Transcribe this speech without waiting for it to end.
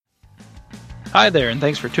Hi there, and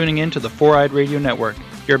thanks for tuning in to the Four-Eyed Radio Network.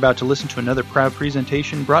 You're about to listen to another proud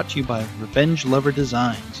presentation brought to you by Revenge Lover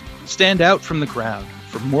Designs. Stand out from the crowd.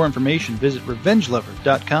 For more information, visit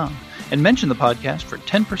revengelover.com and mention the podcast for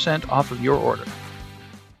 10% off of your order.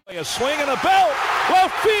 A swing and a belt,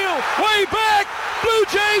 left field, way back, Blue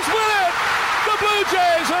Jays win it! The Blue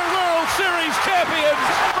Jays are World Series champions!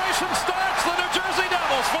 Celebration starts, the New Jersey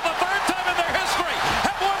Devils, for the third time in their history,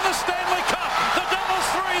 have won the Stanley Cup! The Devils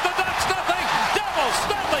 3, the Ducks nothing! Devils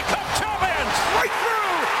Stanley Cup champions! Right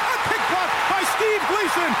through! A pick block by Steve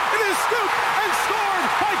Gleason! It is scooped and scored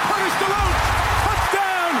by Curtis DeLoach!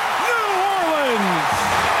 Touchdown, New Orleans!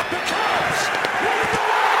 The Cubs win the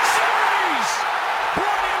World Series!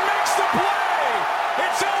 Bryant makes the play!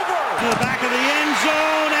 It's over! To the back of the end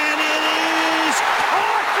zone, and it is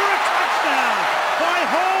caught for a touchdown by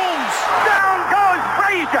Holmes! Down goes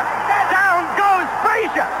Frazier! Down goes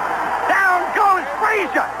Frazier! Down goes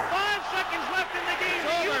Frazier! 5 seconds left in the game. Do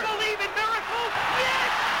you believe in miracles? Yes!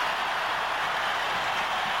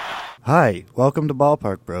 Hi, welcome to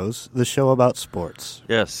Ballpark Bros, the show about sports.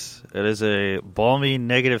 Yes, it is a balmy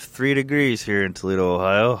 -3 degrees here in Toledo,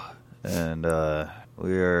 Ohio, and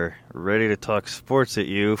we are ready to talk sports at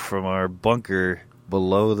you from our bunker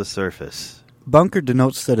below the surface. Bunker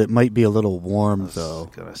denotes that it might be a little warm, though.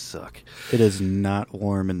 It's gonna suck. It is not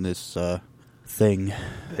warm in this thing.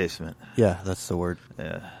 Basement. Yeah, that's the word.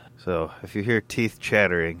 Yeah. So if you hear teeth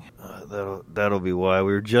chattering, that'll be why.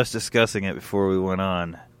 We were just discussing it before we went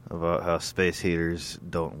on about how space heaters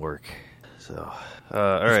don't work. So,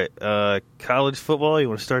 all right. College football. You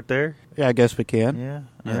want to start there? Yeah, I guess we can. Yeah.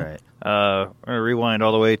 Yeah. All right. We're going to rewind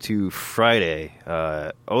all the way to Friday.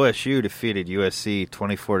 OSU defeated USC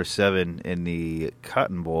 24-7 in the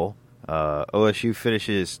Cotton Bowl. OSU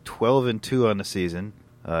finishes 12-2 on the season.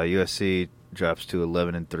 USC drops to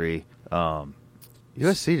 11-3.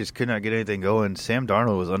 USC just could not get anything going. Sam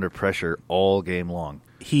Darnold was under pressure all game long.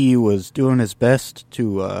 He was doing his best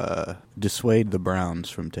to dissuade the Browns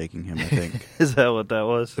from taking him, I think. Is that what that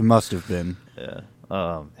was? It must have been. Yeah.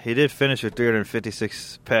 He did finish with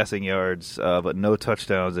 356 passing yards, but no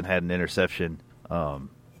touchdowns and had an interception.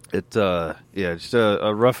 Just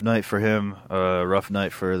a rough night for him, a rough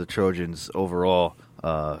night for the Trojans overall.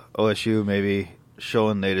 OSU maybe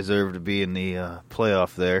showing they deserve to be in the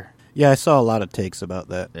playoff there. Yeah, I saw a lot of takes about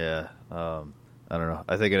that. Yeah. I don't know.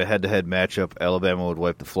 I think in a head-to-head matchup, Alabama would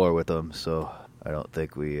wipe the floor with them, so I don't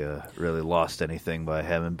think we really lost anything by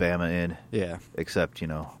having Bama in. Yeah. Except,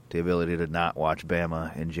 the ability to not watch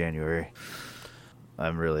Bama in January.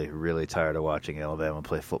 I'm really, really tired of watching Alabama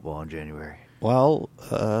play football in January. Well,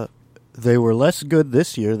 they were less good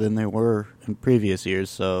this year than they were in previous years,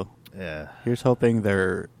 so yeah. Here's hoping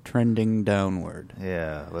they're trending downward.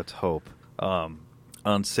 Yeah, let's hope.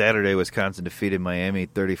 On Saturday, Wisconsin defeated Miami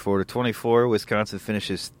 34-24. Wisconsin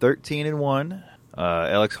finishes 13-1.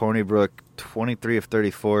 Alex Hornibrook, 23 of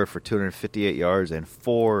 34 for 258 yards and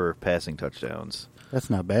 4 passing touchdowns. That's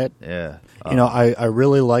not bad. Yeah. I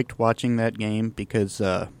really liked watching that game because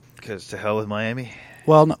to hell with Miami?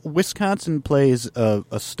 Well, no, Wisconsin plays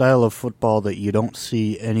a style of football that you don't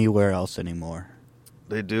see anywhere else anymore.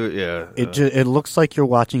 They do, yeah. It looks like you're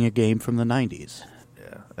watching a game from the 90s.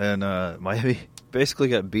 Yeah. And Miami basically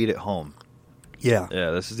got beat at home. Yeah.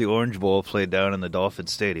 Yeah, this is the Orange Bowl played down in the Dolphin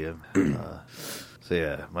Stadium.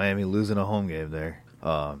 Miami losing a home game there.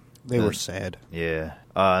 They were sad. Yeah.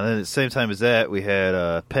 And then at the same time as that, we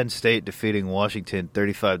had Penn State defeating Washington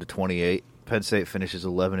 35-28. Penn State finishes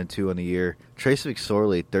 11-2 on the year. Trace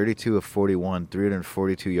McSorley, 32 of 41,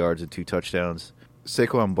 342 yards and 2 touchdowns.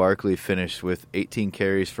 Saquon Barkley finished with 18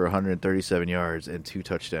 carries for 137 yards and 2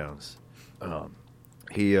 touchdowns.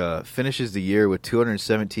 He finishes the year with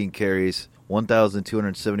 217 carries,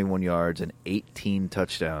 1,271 yards, and 18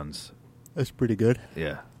 touchdowns. That's pretty good.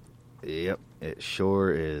 Yeah. Yep, it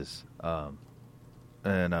sure is.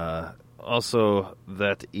 And also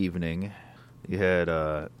that evening, you had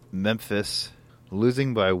Memphis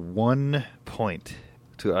losing by 1 point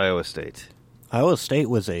to Iowa State. Iowa State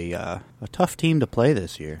was a tough team to play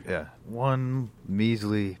this year. Yeah, 1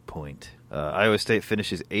 measly point. Iowa State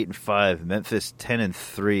finishes 8-5. Memphis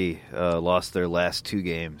 10-3. Lost their last 2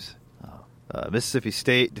 games. Mississippi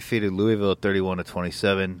State defeated Louisville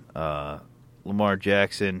 31-27. Lamar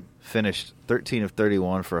Jackson finished 13 of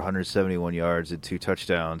 31 for 171 yards and 2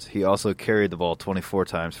 touchdowns. He also carried the ball 24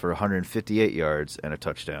 times for 158 yards and a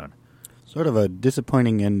touchdown. Sort of a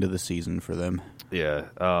disappointing end to the season for them. Yeah.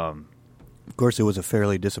 Of course, it was a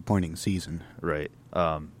fairly disappointing season. Right.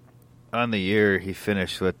 On the year, he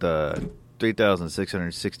finished with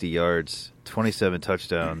 3,660 yards, 27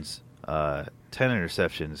 touchdowns, 10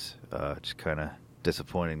 interceptions. Just kind of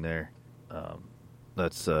disappointing there.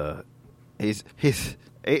 That's he's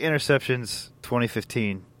 8 interceptions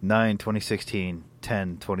 2015, 9 2016,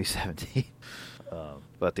 10 2017.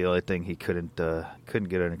 But the only thing he couldn't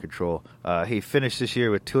get under control. He finished this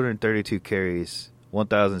year with 232 carries,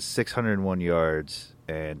 1,601 yards,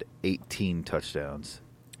 and 18 touchdowns.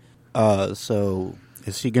 So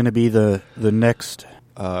is he going to be the next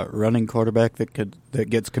running quarterback that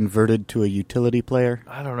gets converted to a utility player?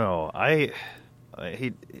 I don't know.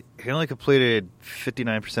 He only completed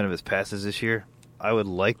 59% of his passes this year. I would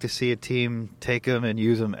like to see a team take him and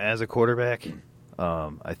use him as a quarterback.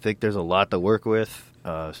 I think there's a lot to work with,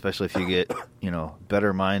 especially if you get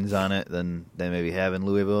better minds on it than they maybe have in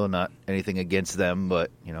Louisville. Not anything against them,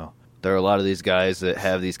 but there are a lot of these guys that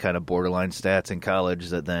have these kind of borderline stats in college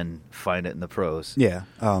that then find it in the pros. Yeah.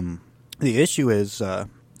 The issue is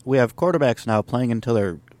we have quarterbacks now playing until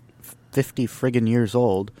they're 50 friggin' years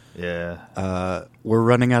old. Yeah. We're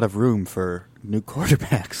running out of room for new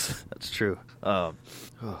quarterbacks. That's true.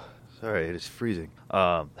 Sorry, it is freezing.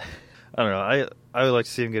 I don't know. I would like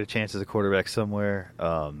to see him get a chance as a quarterback somewhere.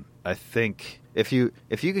 I think if you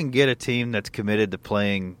can get a team that's committed to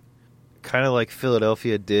playing kind of like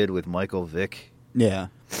Philadelphia did with Michael Vick, yeah,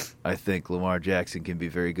 I think Lamar Jackson can be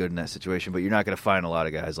very good in that situation. But you're not going to find a lot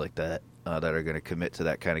of guys like that that are going to commit to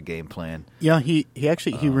that kind of game plan. Yeah, he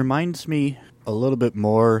reminds me a little bit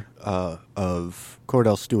more of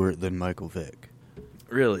Cordell Stewart than Michael Vick.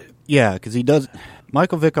 Really? Yeah, because he does.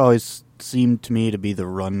 Michael Vick always seemed to me to be the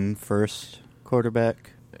run-first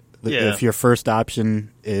quarterback. Yeah. If your first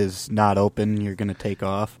option is not open, you're going to take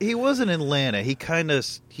off. He was in Atlanta. He kind of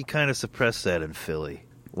suppressed that in Philly.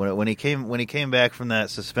 When he came back from that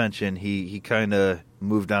suspension, he kind of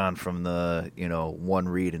moved on from the one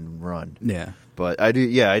read and run. Yeah. But I do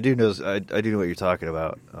know what you're talking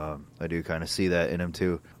about. I do kind of see that in him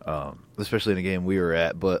too, especially in the game we were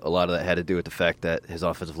at. But a lot of that had to do with the fact that his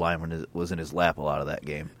offensive line was in his lap a lot of that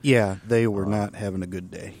game. Yeah, they were not having a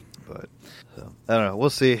good day. But I don't know. We'll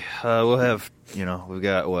see. We'll have we've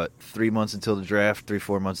got 3 months until the draft,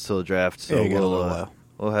 3-4 months until the draft. So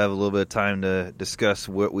we'll have a little bit of time to discuss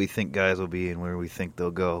what we think guys will be and where we think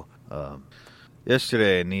they'll go.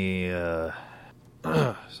 Yesterday in the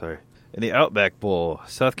in the Outback Bowl,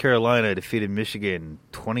 South Carolina defeated Michigan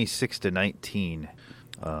 26-19.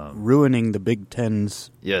 Ruining the Big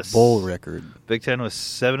Ten's bowl record. Big Ten was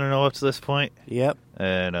 7-0 up to this point. Yep.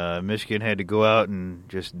 And Michigan had to go out and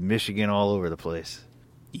just Michigan all over the place.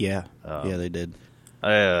 Yeah. Yeah, they did.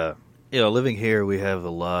 Living here, we have a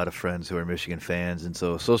lot of friends who are Michigan fans, and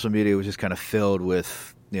so social media was just kind of filled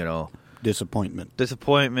with, disappointment,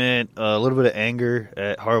 a little bit of anger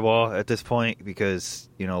at Harbaugh at this point because,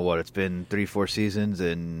 it's been 3-4 seasons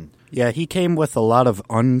and... Yeah, he came with a lot of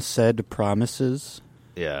unsaid promises.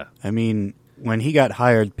 Yeah. I mean, when he got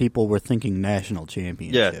hired, people were thinking national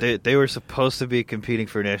championship. Yeah, they were supposed to be competing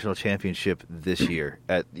for a national championship this year.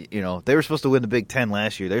 They were supposed to win the Big Ten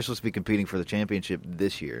last year. They're supposed to be competing for the championship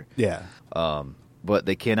this year. Yeah. But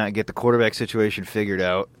they cannot get the quarterback situation figured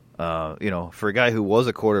out. For a guy who was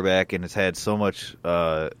a quarterback and has had so much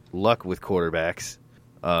luck with quarterbacks.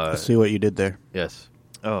 I see what you did there. Yes.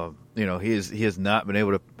 He has not been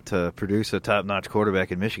able to produce a top-notch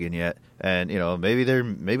quarterback in Michigan yet. And, maybe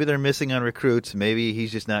they're missing on recruits. Maybe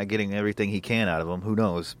he's just not getting everything he can out of them. Who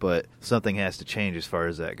knows? But something has to change as far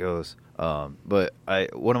as that goes. But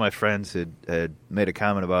one of my friends had made a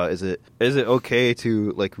comment about, is it okay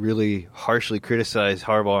to really harshly criticize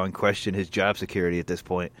Harbaugh and question his job security at this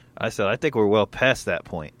point? I said, I think we're well past that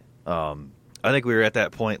point. I think we were at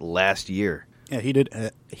that point last year. Yeah,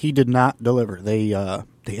 he did not deliver. They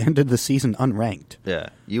ended the season unranked. Yeah,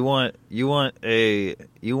 you want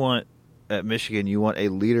at Michigan, you want a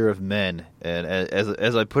leader of men, and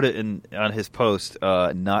as I put it on his post,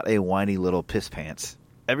 not a whiny little piss pants.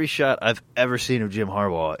 Every shot I've ever seen of Jim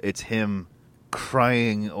Harbaugh, it's him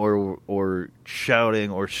crying or shouting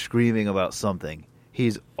or screaming about something.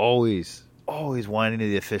 He's always whining to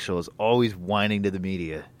the officials, always whining to the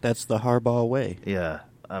media. That's the Harbaugh way. Yeah,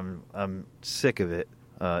 I'm sick of it.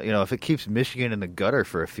 If it keeps Michigan in the gutter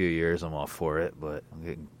for a few years, I'm all for it. But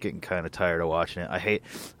I'm getting kind of tired of watching it. I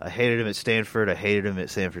hated him at Stanford. I hated him at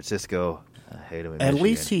San Francisco. I hate him at Michigan. At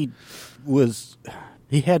least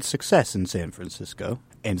he had success in San Francisco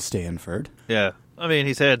and Stanford. Yeah, I mean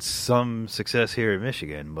he's had some success here in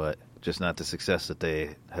Michigan, but just not the success that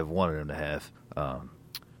they have wanted him to have.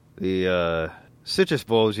 The Citrus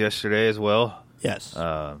Bowl was yesterday as well. Yes.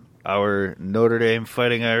 Our Notre Dame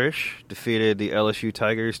Fighting Irish defeated the LSU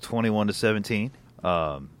Tigers 21-17.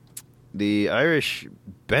 The Irish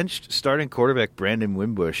benched starting quarterback Brandon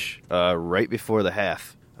Wimbush right before the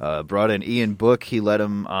half. Brought in Ian Book. He led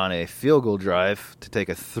him on a field goal drive to take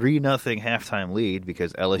a 3-0 halftime lead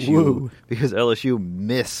because LSU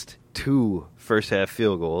missed 2 first-half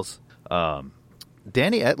field goals.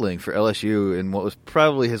 Danny Etling for LSU in what was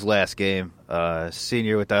probably his last game,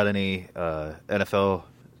 senior without any NFL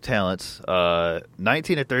talents,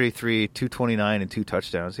 19 of 33, 229, and 2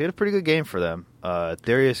 touchdowns. He had a pretty good game for them.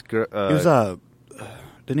 Darius, he was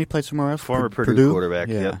didn't he play somewhere else? Former Purdue quarterback.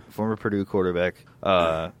 Yeah. Yep, former Purdue quarterback.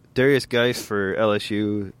 Darius Geis for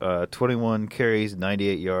LSU, 21 carries,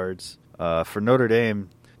 98 yards. For Notre Dame,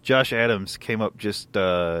 Josh Adams came up just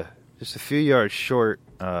a few yards short,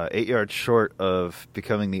 8 yards short of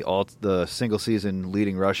becoming the single-season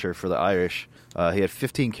leading rusher for the Irish. He had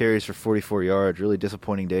 15 carries for 44 yards. Really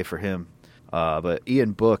disappointing day for him. But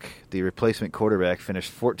Ian Book, the replacement quarterback,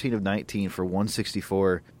 finished 14 of 19 for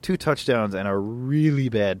 164, 2 touchdowns, and a really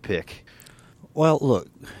bad pick. Well, look,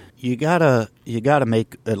 you gotta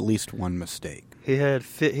make at least one mistake. He had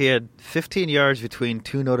 15 yards between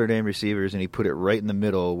 2 Notre Dame receivers, and he put it right in the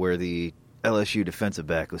middle where the LSU defensive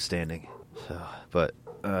back was standing. But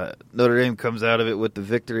Notre Dame comes out of it with the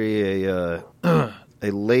victory. A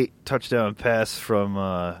late touchdown pass from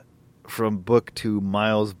Book to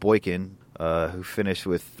Miles Boykin, who finished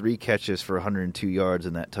with 3 catches for 102 yards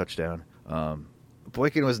in that touchdown.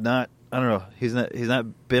 Boykin was not. I don't know. He's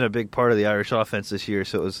not been a big part of the Irish offense this year,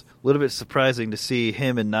 so it was a little bit surprising to see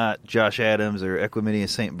him and not Josh Adams or Equanimeous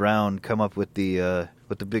St. Brown come up with the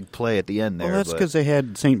big play at the end there. Well, that's because they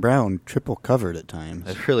had St. Brown triple covered at times.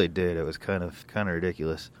 It really did. It was kind of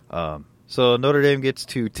ridiculous. So Notre Dame gets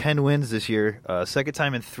to 10 wins this year. Second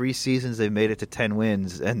time in 3 seasons they've made it to 10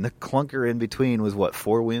 wins, and the clunker in between was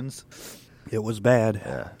 4 wins. It was bad.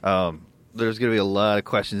 Yeah. There's going to be a lot of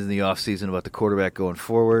questions in the offseason about the quarterback going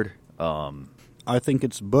forward. I think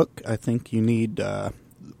it's Book. I think you need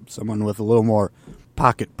someone with a little more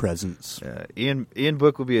pocket presence. Ian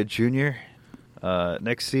Book will be a junior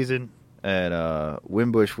next season, and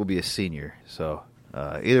Wimbush will be a senior. So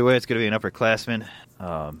either way, it's going to be an upperclassman.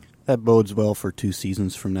 That bodes well for 2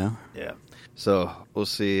 seasons from now. Yeah. So we'll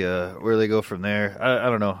see where they go from there. I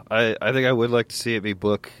don't know. I think I would like to see it be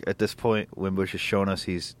Book at this point. Wimbush has shown us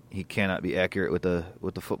he cannot be accurate with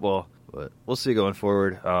the football. But we'll see going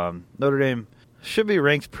forward. Notre Dame should be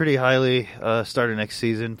ranked pretty highly starting next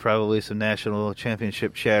season. Probably some national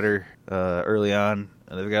championship chatter early on.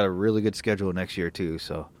 And they've got a really good schedule next year, too.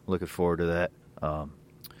 So looking forward to that.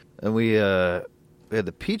 And we had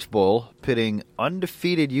the Peach Bowl pitting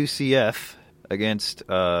undefeated UCF against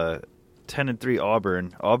 10-3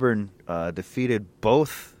 Auburn. Auburn defeated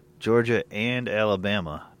both Georgia and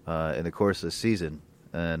Alabama in the course of the season.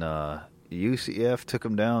 And UCF took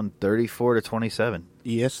them down 34-27.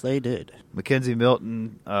 Yes, they did. Mackenzie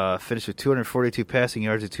Milton finished with 242 passing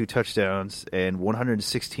yards and 2 touchdowns and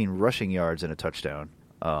 116 rushing yards and a touchdown.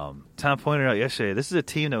 Tom pointed out yesterday, this is a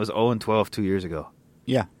team that was 0-12 2 years ago.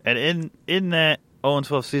 Yeah. And in that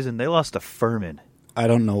 0-12 season, they lost to Furman. I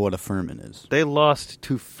don't know what a Furman is. They lost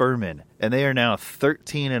to Furman, and they are now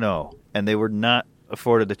 13-0, and they were not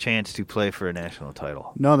afforded the chance to play for a national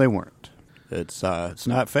title. No, they weren't. It's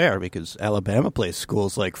not fair because Alabama plays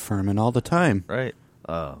schools like Furman all the time. Right.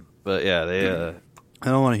 But yeah, they. I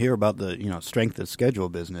don't want to hear about the strength of schedule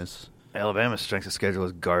business. Alabama's strength of schedule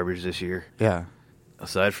is garbage this year. Yeah.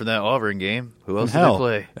 Aside from that Auburn game, who else did they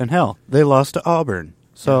play? And hell, they lost to Auburn.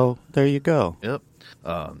 So there you go. Yep.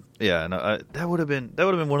 That would have been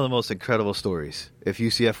one of the most incredible stories if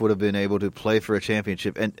UCF would have been able to play for a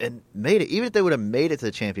championship and made it. Even if they would have made it to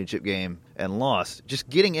the championship game and lost, just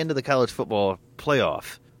getting into the college football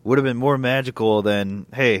playoff would have been more magical than,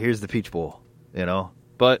 hey, here's the Peach Bowl,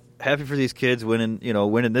 But happy for these kids winning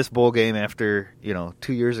this bowl game after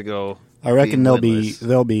 2 years ago. I reckon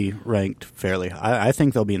they'll be ranked fairly high. I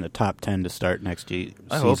think they'll be in the top 10 to start next season.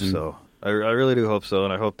 I hope so. I really do hope so,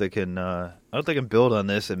 and I hope they can. I hope they can build on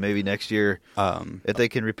this, and maybe next year, if they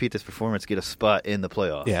can repeat this performance, get a spot in the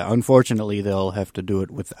playoffs. Yeah, unfortunately, they'll have to do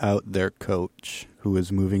it without their coach, who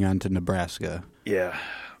is moving on to Nebraska. Yeah,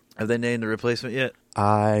 have they named the replacement yet?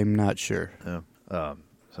 I'm not sure. Yeah.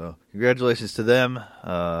 So congratulations to them.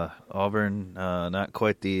 Auburn, not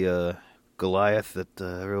quite the Goliath that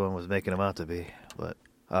everyone was making them out to be, but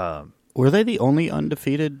were they the only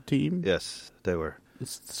undefeated team? Yes, they were.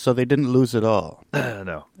 So they didn't lose at all.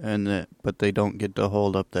 No. But they don't get to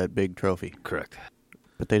hold up that big trophy. Correct.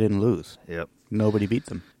 But they didn't lose. Yep. Nobody beat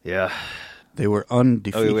them. Yeah. They were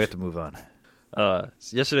undefeated. Okay, we have to move on.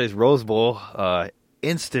 Yesterday's Rose Bowl,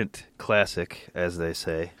 instant classic, as they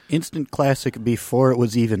say. Instant classic before it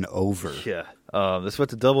was even over. Yeah. This went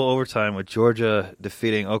to double overtime with Georgia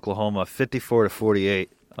defeating Oklahoma 54-48.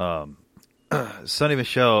 Sonny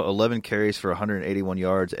Michel, 11 carries for 181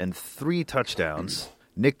 yards and 3 touchdowns.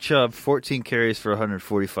 Nick Chubb, 14 carries for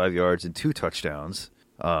 145 yards and 2 touchdowns.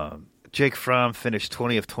 Jake Fromm finished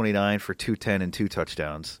 20 of 29 for 210 and 2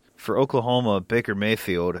 touchdowns. For Oklahoma, Baker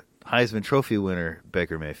Mayfield, Heisman Trophy winner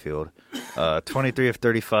Baker Mayfield, 23 of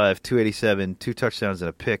 35, 287, 2 touchdowns and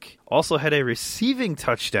a pick. Also had a receiving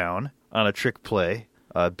touchdown on a trick play,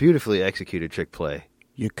 beautifully executed trick play.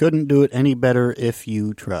 You couldn't do it any better if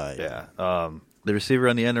you tried. Yeah. The receiver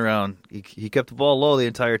on the end around, he kept the ball low the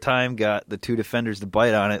entire time, got the 2 defenders to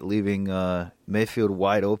bite on it, leaving Mayfield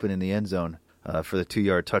wide open in the end zone for the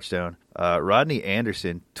 2-yard touchdown. Rodney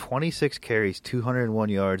Anderson, 26 carries, 201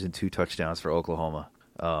 yards, and 2 touchdowns for Oklahoma.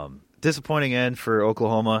 Disappointing end for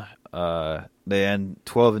Oklahoma. They end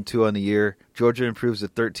 12-2 on the year. Georgia improves to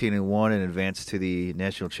 13-1 and advances to the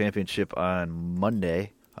national championship on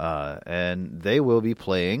Monday. And they will be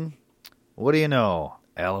playing, what do you know,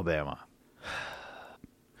 Alabama.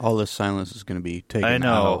 All this silence is going to be taken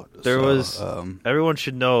out. I know. So, everyone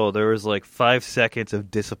should know there was like 5 seconds of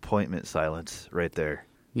disappointment silence right there.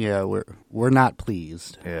 Yeah, we're not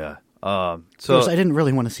pleased. Yeah. Of course, I didn't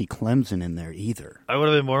really want to see Clemson in there either. I would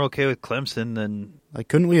have been more okay with Clemson than... Like,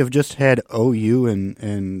 couldn't we have just had OU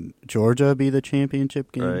and Georgia be the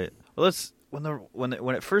championship game? Right. Well,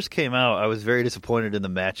 when it first came out, I was very disappointed in the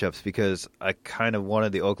matchups because I kind of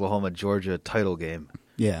wanted the Oklahoma-Georgia title game.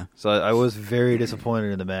 Yeah. So I was very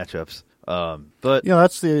disappointed in the matchups. But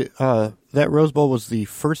that's that Rose Bowl was the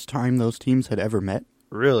first time those teams had ever met.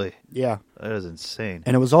 Really? Yeah. That is insane.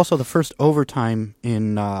 And it was also the first overtime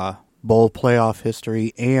in bowl playoff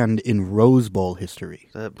history and in Rose Bowl history.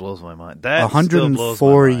 That blows my mind. That 104 still blows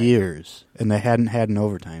my mind. years, and they hadn't had an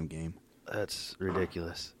overtime game. That's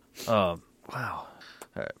ridiculous. Wow. All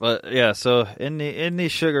right. But yeah, so in the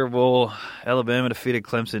Sugar Bowl, Alabama defeated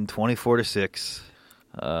Clemson 24-6.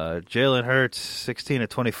 Jalen Hurts 16 of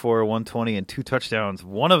 24, 120 and 2 touchdowns.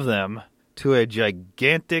 One of them to a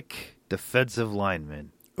gigantic defensive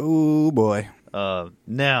lineman. Oh boy.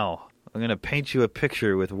 Now I'm going to paint you a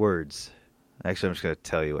picture with words. Actually, I'm just going to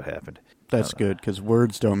tell you what happened. That's good because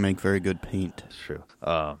words don't make very good paint. That's true.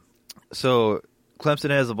 So Clemson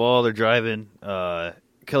has the ball. They're driving.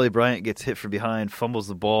 Kelly Bryant gets hit from behind, fumbles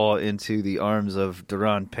the ball into the arms of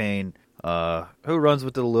Daron Payne, who runs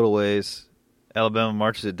with it a little ways. Alabama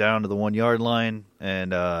marches it down to the 1-yard line,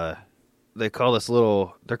 and they call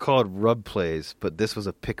they're called rub plays, but this was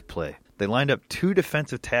a pick play. They lined up 2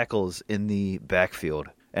 defensive tackles in the backfield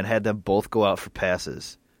and had them both go out for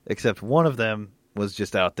passes, except one of them was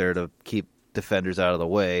just out there to keep defenders out of the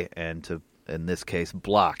way and to, in this case,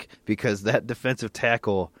 block, because that defensive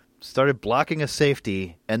tackle started blocking a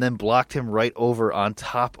safety and then blocked him right over on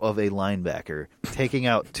top of a linebacker, taking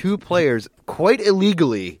out 2 players quite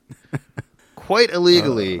illegally.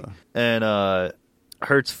 And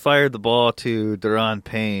Hurts fired the ball to Daron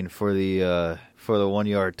Payne for the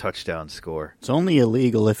 1-yard touchdown score. It's only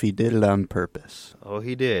illegal if he did it on purpose. Oh,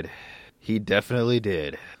 he did. He definitely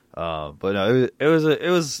did. But no, it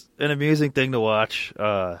was an amusing thing to watch.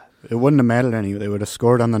 It wouldn't have mattered anyway. They would have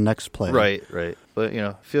scored on the next play. Right. But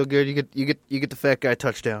feel good. You get the fat guy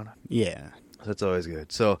touchdown. Yeah. That's always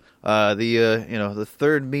good. So the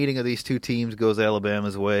third meeting of these 2 teams goes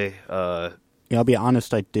Alabama's way. I'll be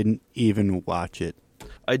honest, I didn't even watch it.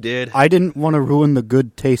 I did. I didn't want to ruin the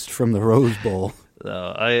good taste from the Rose Bowl.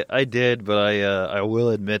 No, I did, but I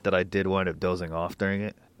will admit that I did wind up dozing off during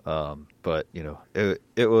it. But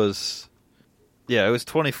it was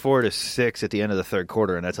 24-6 at the end of the third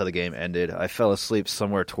quarter, and that's how the game ended. I fell asleep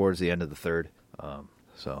somewhere towards the end of the third.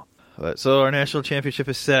 So our national championship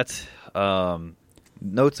is set.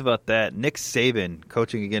 Notes about that: Nick Saban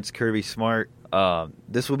coaching against Kirby Smart.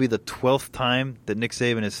 This will be the 12th time that Nick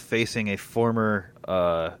Saban is facing a former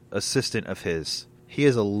assistant of his. He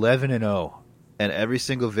is 11-0, and every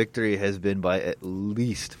single victory has been by at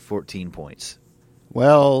least 14 points.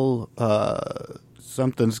 Well,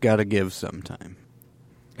 something's got to give sometime.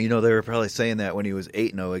 They were probably saying that when he was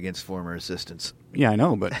 8-0 against former assistants. Yeah, I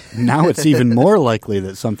know, but now it's even more likely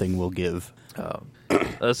that something will give.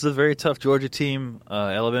 This is a very tough Georgia team.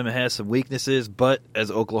 Alabama has some weaknesses, but as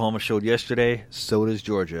Oklahoma showed yesterday, so does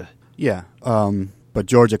Georgia. Yeah, but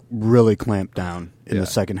Georgia really clamped down in the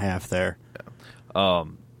second half there. Yeah.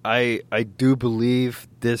 I do believe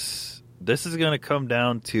this is going to come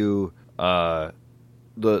down to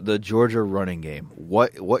the Georgia running game.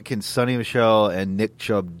 What can Sonny Michel and Nick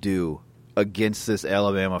Chubb do against this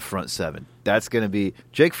Alabama front 7? That's going to be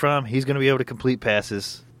Jake Fromm. He's going to be able to complete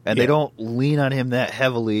passes. And they don't lean on him that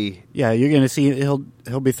heavily. Yeah, you're going to see he'll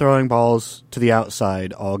be throwing balls to the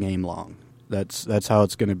outside all game long. That's how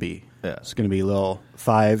it's going to be. Yeah. It's going to be little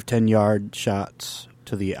 5-10 yard shots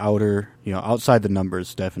to the outer, outside the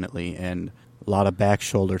numbers definitely, and a lot of back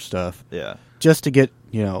shoulder stuff. Yeah. Just to get,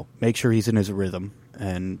 make sure he's in his rhythm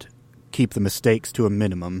and keep the mistakes to a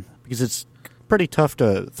minimum, because it's pretty tough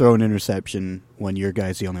to throw an interception when your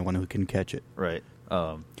guy's the only one who can catch it. Right.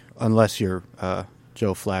 Unless you're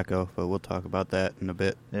Joe Flacco, but we'll talk about that in a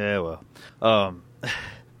bit. Yeah, well.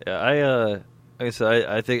 Like I said,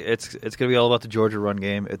 I think it's going to be all about the Georgia run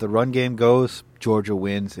game. If the run game goes, Georgia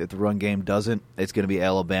wins. If the run game doesn't, it's going to be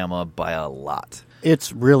Alabama by a lot.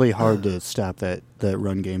 It's really hard to stop that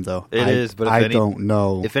run game, though. It is, but I don't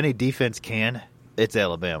know. If any defense can, it's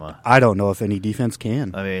Alabama. I don't know if any defense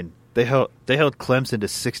can. I mean, they held Clemson to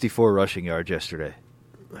 64 rushing yards yesterday.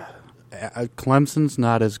 Clemson's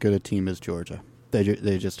not as good a team as Georgia.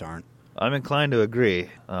 They just aren't. I'm inclined to agree,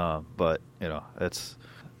 but it's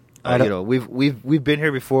we've been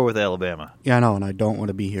here before with Alabama. Yeah, I know, and I don't want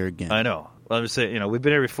to be here again. I know. I'm just saying, we've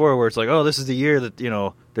been here before where it's like, oh, this is the year that they're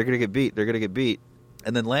going to get beat. They're going to get beat.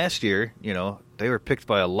 And then last year, they were picked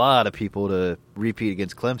by a lot of people to repeat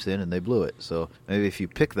against Clemson, and they blew it. So maybe if you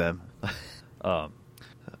pick them. All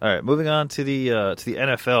right, moving on to the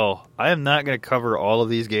NFL. I am not going to cover all of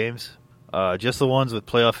these games, just the ones with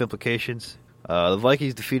playoff implications. The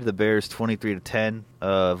Vikings defeated the Bears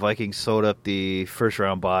 23-10. Vikings sewed up the first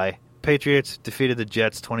round bye. Patriots defeated the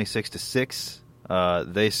Jets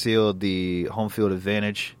 26-6. They sealed the home field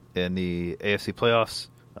advantage in the AFC playoffs.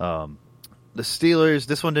 The Steelers,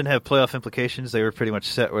 this one didn't have playoff implications. They were pretty much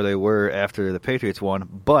set where they were after the Patriots won.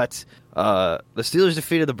 But the Steelers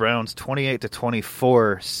defeated the Browns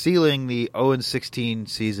 28-24, sealing the 0-16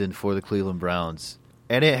 season for the Cleveland Browns.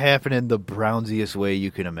 And it happened in the Brownsiest way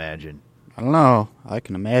you can imagine. I don't know. I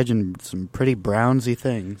can imagine some pretty Brownsy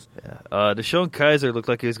things. Yeah. Deshaun Kaiser looked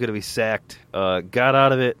like he was going to be sacked. Got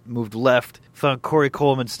out of it, moved left, found Corey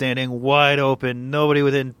Coleman standing wide open, nobody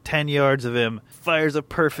within 10 yards of him, fires a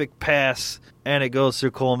perfect pass, and it goes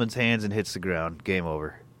through Coleman's hands and hits the ground. Game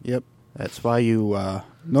over. Yep. That's why you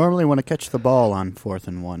normally want to catch the ball on 4th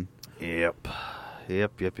and 1. Yep.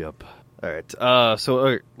 All right.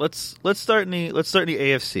 So let's start in the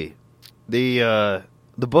AFC.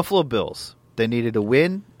 The Buffalo Bills, they needed a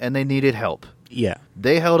win, and they needed help. Yeah.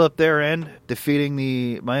 They held up their end, defeating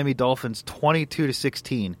the Miami Dolphins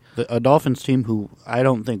 22-16. A Dolphins team who I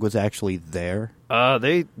don't think was actually there.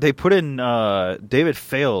 They put in David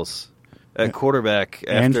Fales at quarterback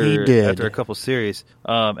after a couple series.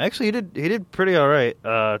 Actually, he did pretty all right.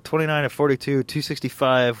 29-42,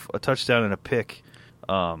 265, a touchdown and a pick.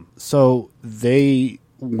 So they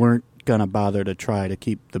weren't gonna bother to try to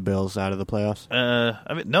keep the Bills out of the playoffs?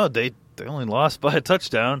 No, they only lost by a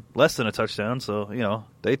touchdown, less than a touchdown. So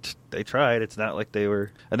they tried. It's not like they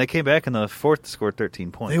were, and they came back in the fourth to score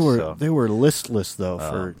 13 points. They were listless though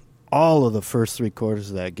for all of the first 3 quarters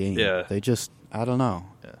of that game. Yeah, they just I don't know.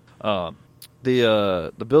 Yeah.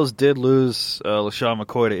 The Bills did lose LaShawn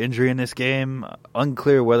McCoy to injury in this game.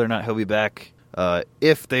 Unclear whether or not he'll be back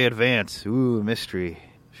if they advance. Ooh, mystery.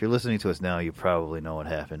 If you're listening to us now, you probably know what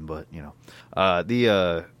happened, but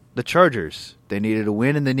the Chargers, they needed a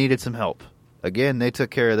win and they needed some help. Again, they took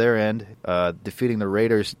care of their end, defeating the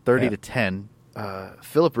Raiders 30-10.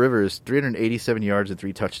 Phillip Rivers, 387 yards and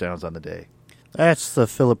 3 touchdowns on the day. That's the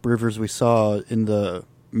Phillip Rivers we saw in the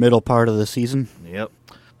middle part of the season. Yep.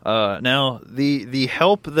 Now the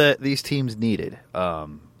help that these teams needed.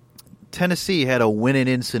 Tennessee had a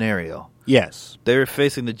win-and-in scenario. Yes, they were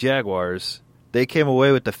facing the Jaguars. They came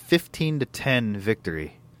away with the 15-10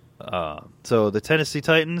 victory. So the Tennessee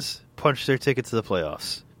Titans punched their ticket to the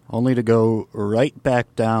playoffs. Only to go right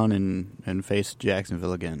back down and face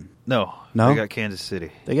Jacksonville again. No? They got Kansas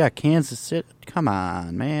City. They got Kansas City? Come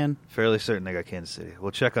on, man. Fairly certain they got Kansas City.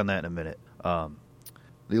 We'll check on that in a minute. The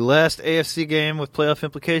last AFC game with playoff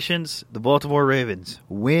implications, the Baltimore Ravens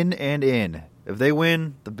win and in. If they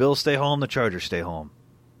win, the Bills stay home, the Chargers stay home.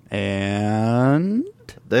 And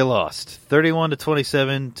they lost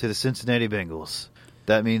 31-27 to the Cincinnati Bengals.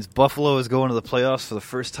 That means Buffalo is going to the playoffs for the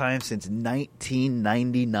first time since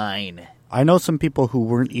 1999. I know some people who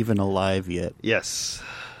weren't even alive yet. Yes.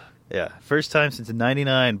 Yeah, first time since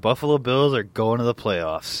 99, Buffalo Bills are going to the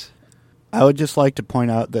playoffs. I would just like to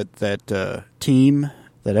point out that team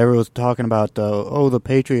that everyone's talking about, the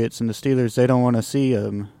Patriots and the Steelers, they don't want to see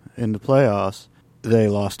them in the playoffs. They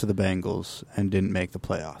lost to the Bengals and didn't make the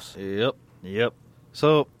playoffs. Yep.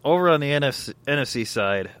 So over on the NFC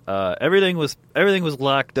side, everything was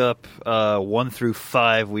locked up 1 through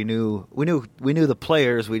 5. We knew the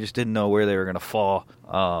players. We just didn't know where they were going to fall.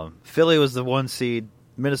 Philly was the 1 seed.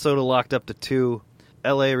 Minnesota locked up to 2.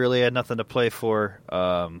 LA really had nothing to play for.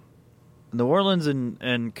 New Orleans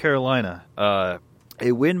and Carolina.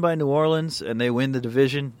 A win by New Orleans, and they win the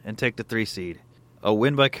division and take the 3 seed. A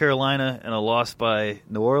win by Carolina and a loss by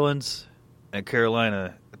New Orleans, and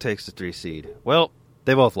Carolina takes the 3 seed. Well,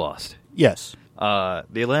 they both lost. Yes. The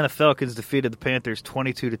Atlanta Falcons defeated the Panthers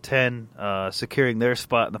 22-10, securing their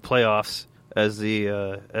spot in the playoffs as the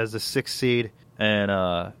 6th seed.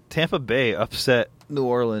 And Tampa Bay upset New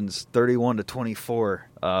Orleans 31-24.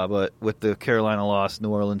 But with the Carolina loss, New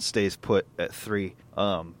Orleans stays put at 3.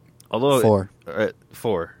 Although 4. At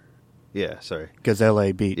 4. Yeah, sorry. Because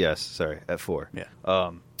LA beat. Yes, sorry, at 4. Yeah.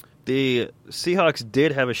 The Seahawks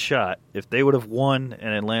did have a shot. If they would have won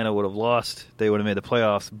and Atlanta would have lost, they would have made the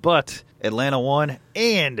playoffs. But Atlanta won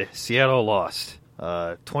and Seattle lost.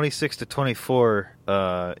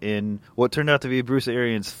 26-24 in what turned out to be Bruce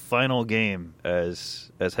Arians' final game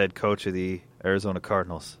as head coach of the Arizona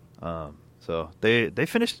Cardinals. So they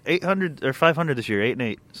finished 800 or 500 this year,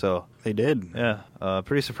 8-8. So They did. yeah,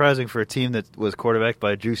 pretty surprising for a team that was quarterbacked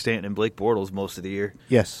by Drew Stanton and Blake Bortles most of the year.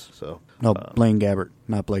 Yes. So No, Blaine Gabbert,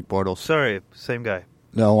 not Blake Bortles. sorry, same guy.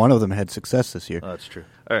 No, one of them had success this year. Oh, that's true.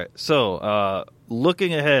 All right. So,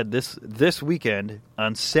 looking ahead this weekend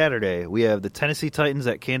on Saturday, we have the Tennessee Titans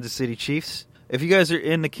at Kansas City Chiefs. If you guys are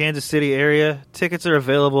in the Kansas City area, tickets are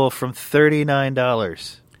available from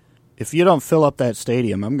 $39. If you don't fill up that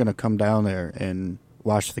stadium, I'm going to come down there and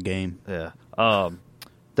watch the game. Yeah.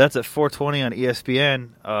 That's at 4:20 on ESPN.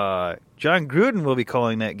 John Gruden will be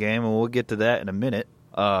calling that game, and we'll get to that in a minute.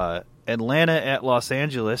 Atlanta at Los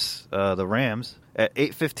Angeles, the Rams, at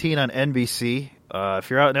 8:15 on NBC. If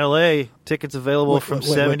you're out in L.A., tickets available from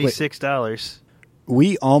 $76.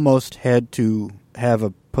 We almost had to have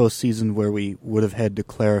a postseason where we would have had to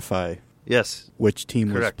clarify Yes. which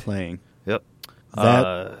team Correct. was playing. Yep.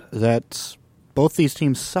 That's both these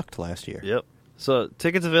teams sucked last year. Yep. So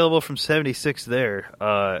tickets available from 76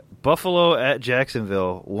 there. Buffalo at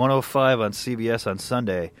Jacksonville, 105 on CBS on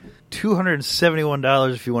Sunday.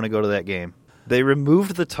 $271 if you want to go to that game. They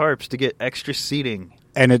removed the tarps to get extra seating,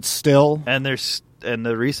 And it's still and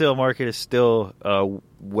the resale market is still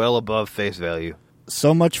well above face value.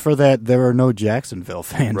 so much for that there are no Jacksonville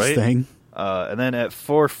fans Right? thing. And then at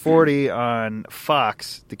 4:40 on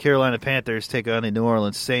Fox, the Carolina Panthers take on the New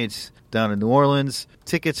Orleans Saints down in New Orleans.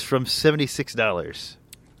 Tickets from $76.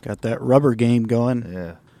 Got that rubber game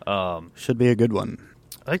going. Yeah. Should be a good one.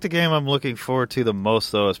 I think the game I'm looking forward to the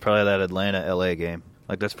most, though, is probably that Atlanta-LA game.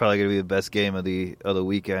 Like, that's probably going to be the best game of the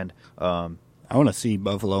weekend. I want to see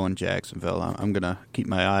Buffalo and Jacksonville. I'm going to keep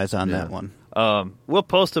my eyes on that one. We'll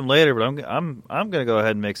post them later, but I'm going to go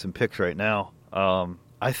ahead and make some picks right now.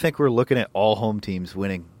 I think we're looking at all home teams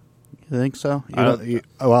winning. You think so?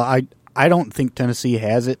 I don't think Tennessee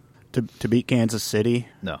has it to beat Kansas City.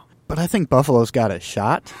 No. But I think Buffalo's got a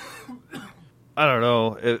shot. I don't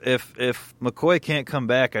know. If McCoy can't come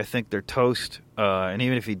back, I think they're toast. And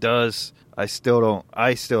even if he does, I still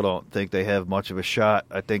don't think they have much of a shot.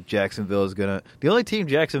 I think Jacksonville is gonna. The only team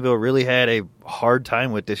Jacksonville really had a hard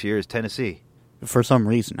time with this year is Tennessee. For some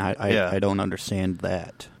reason, I Yeah. don't understand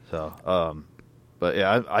that. So, but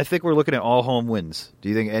yeah, I think we're looking at all home wins. Do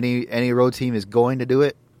you think any road team is going to do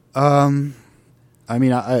it? I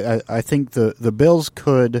mean, I think the Bills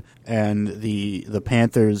could, and the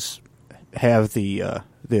Panthers have the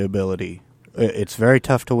ability. It's very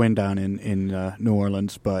tough to win down in New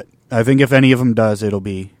Orleans, but I think if any of them does, it'll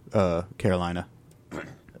be Carolina.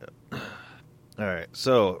 All right.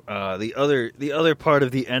 So the other part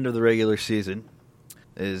of the end of the regular season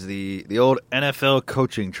is the old NFL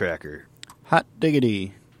coaching tracker. Hot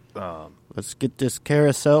diggity. Let's get this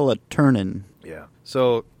carousel a turning. Yeah.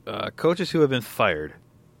 So coaches who have been fired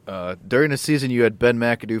during the season, you had Ben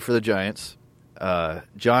McAdoo for the Giants.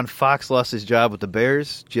 John Fox lost his job with the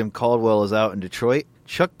Bears. Jim Caldwell is out in Detroit.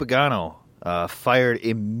 Chuck Pagano fired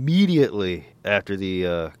immediately after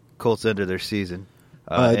the Colts ended their season.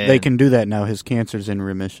 They can do that now. His cancer's in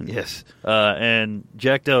remission. Yes. And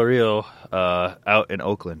Jack Del Rio out in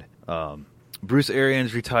Oakland. Bruce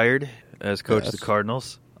Arians retired as coach of the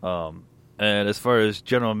Cardinals. And as far as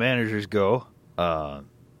general managers go,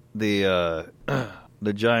 the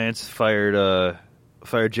Giants fired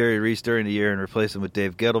Jerry Reese during the year and replaced him with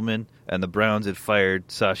Dave Gettleman, and the Browns had fired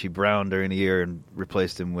Sashi Brown during the year and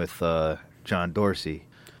replaced him with John Dorsey.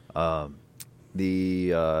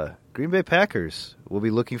 The Green Bay Packers will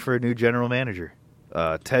be looking for a new general manager.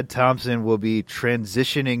 Ted Thompson will be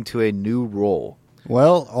transitioning to a new role.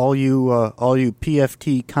 Well, all you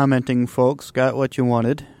PFT commenting folks got what you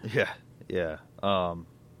wanted. Yeah.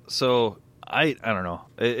 So I don't know.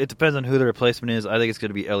 It depends on who the replacement is. I think it's going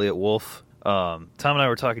to be Elliot Wolf. Tom and I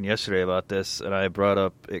were talking yesterday about this, and I brought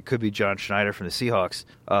up it could be John Schneider from the Seahawks.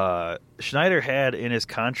 Schneider had in his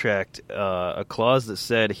contract a clause that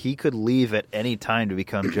said he could leave at any time to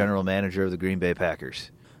become general manager of the Green Bay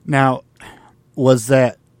Packers. Now,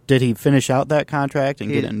 did he finish out that contract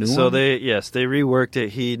and get a new one? So they reworked it.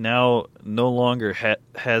 He now no longer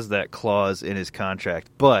has that clause in his contract,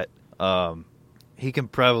 but he can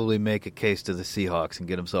probably make a case to the Seahawks and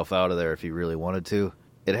get himself out of there if he really wanted to.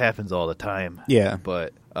 It happens all the time. Yeah,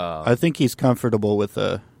 but I think he's comfortable with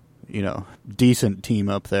a decent team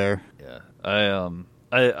up there. Yeah,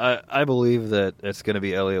 I believe that it's going to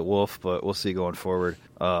be Elliott Wolf, but we'll see going forward.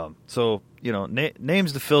 So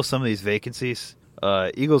names to fill some of these vacancies.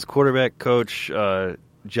 Eagles quarterback coach John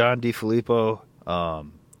DeFilippo,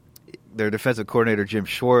 their defensive coordinator Jim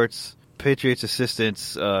Schwartz, Patriots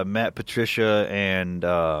assistants Matt Patricia and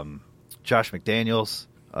Josh McDaniels,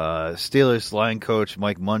 Steelers line coach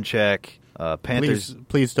Mike Munchak, Panthers.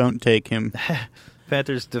 Please don't take him.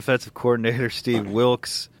 Panthers defensive coordinator Steve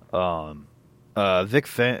Wilkes. Vic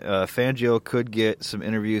Fangio could get some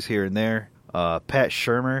interviews here and there. Pat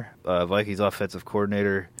Shurmur, Vikings offensive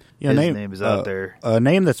coordinator. His name is out there. A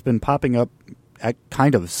name that's been popping up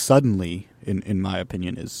kind of suddenly, in my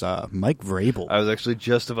opinion, is Mike Vrabel. I was actually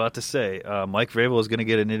just about to say Mike Vrabel is going to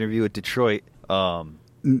get an interview at Detroit. And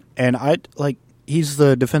he's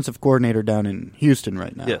the defensive coordinator down in Houston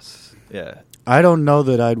right now. Yes, yeah. I don't know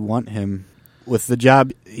that I'd want him with the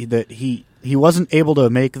job that he wasn't able to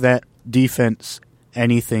make that defense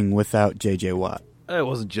anything without J.J. Watt. It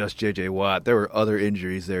wasn't just J.J. Watt. There were other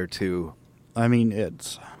injuries there, too. I mean,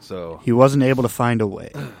 he wasn't able to find a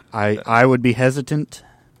way. I would be hesitant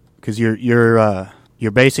because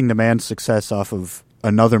you're basing the man's success off of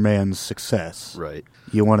another man's success. Right.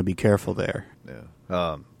 You want to be careful there. Yeah.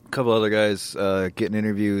 A couple other guys getting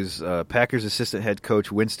interviews. Packers assistant head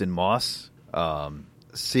coach Winston Moss,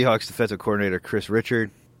 Seahawks defensive coordinator Chris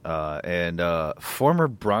Richard, and former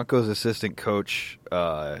Broncos assistant coach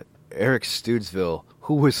Eric Studesville,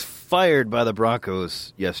 who was fired by the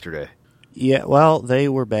Broncos yesterday. Yeah, well, they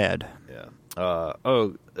were bad.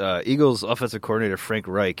 Yeah. Eagles offensive coordinator Frank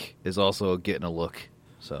Reich is also getting a look.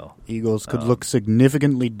 So Eagles could look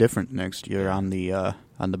significantly different next year on the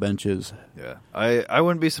benches. Yeah, I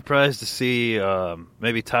wouldn't be surprised to see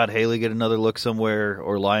maybe Todd Haley get another look somewhere,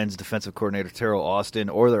 or Lions defensive coordinator Terrell Austin,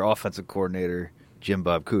 or their offensive coordinator Jim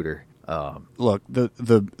Bob Cooter. Look,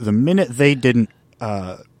 the minute they didn't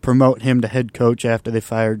promote him to head coach after they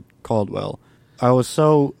fired Caldwell, I was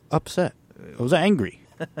so upset. I was angry.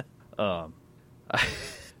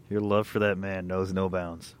 Your love for that man knows no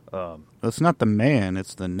bounds. It's not the man,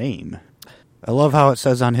 it's the name. I love how it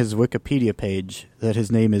says on his Wikipedia page that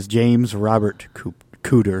his name is James Robert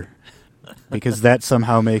Cooter, because that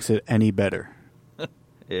somehow makes it any better.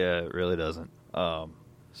 Yeah, it really doesn't. So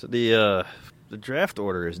the draft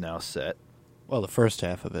order is now set. Well, the first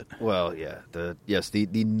half of it. Well, yeah, the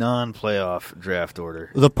non-playoff draft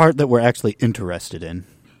order. The part that we're actually interested in.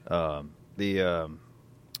 The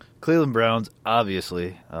Cleveland Browns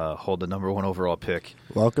obviously hold the number 1 overall pick.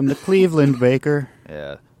 Welcome to Cleveland, Baker.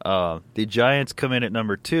 Yeah. The Giants come in at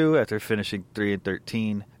number 2 after finishing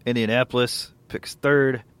 3-13. Indianapolis picks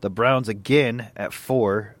 3rd. The Browns again at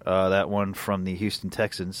 4. That one from the Houston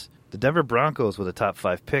Texans. The Denver Broncos with a top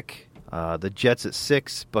 5 pick. The Jets at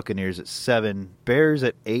 6. Buccaneers at 7. Bears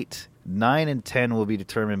at 8. 9 and 10 will be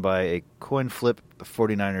determined by a coin flip. The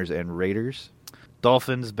 49ers and Raiders.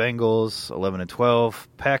 Dolphins, Bengals, 11 and 12.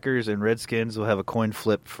 Packers and Redskins will have a coin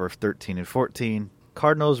flip for 13 and 14.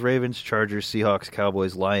 Cardinals, Ravens, Chargers, Seahawks,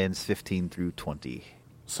 Cowboys, Lions, 15 through 20.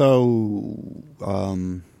 So,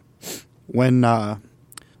 when the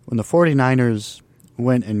 49ers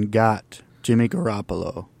went and got Jimmy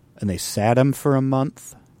Garoppolo and they sat him for a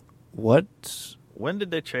month, when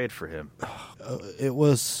did they trade for him? It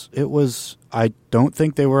was. I don't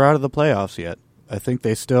think they were out of the playoffs yet. I think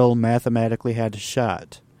they still mathematically had a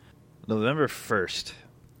shot. November 1st.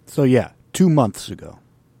 So, yeah, 2 months ago.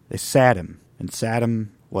 They sat him. And sat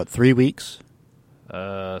him, 3 weeks?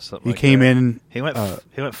 Something he like came that. in. He went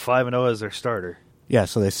 5-0 as their starter. Yeah,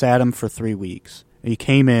 so they sat him for 3 weeks. He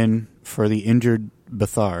came in for the injured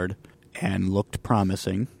Bethard and looked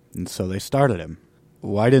promising, and so they started him.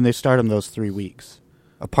 Why didn't they start him those 3 weeks?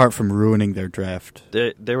 Apart from ruining their draft.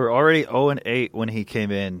 They were already 0-8 when he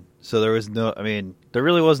came in. So there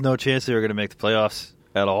really was no chance they were going to make the playoffs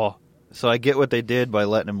at all. So I get what they did by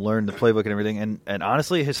letting him learn the playbook and everything. And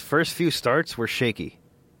honestly, his first few starts were shaky.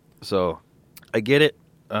 So I get it.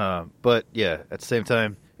 But yeah, at the same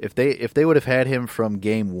time, if they would have had him from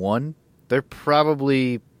game 1, they're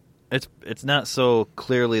probably it's not so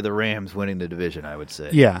clearly the Rams winning the division, I would say.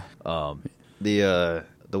 Yeah.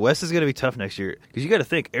 The West is going to be tough next year because you got to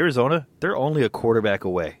think Arizona, they're only a quarterback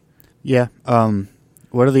away. Yeah.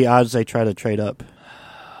 What are the odds they try to trade up?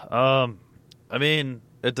 I mean,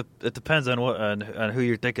 it depends on who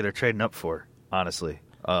you're thinking they're trading up for, honestly.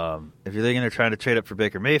 If you're thinking they're trying to trade up for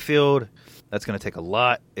Baker Mayfield, that's going to take a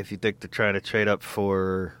lot. If you think they're trying to trade up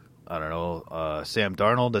for, I don't know, Sam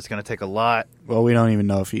Darnold, that's going to take a lot. Well, we don't even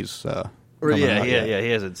know if he's He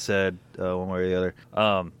hasn't said one way or the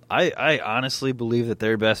other. I honestly believe that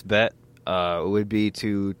their best bet would be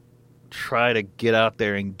to try to get out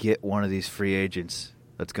there and get one of these free agents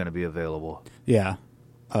that's going to be available. Yeah.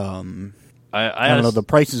 I don't know. The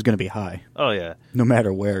price is going to be high. Oh, yeah. No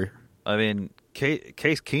matter where. I mean,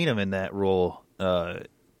 Case Keenum in that role,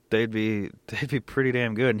 they'd be pretty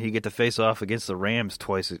damn good, and he'd get to face off against the Rams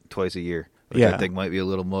twice a year, which I think might be a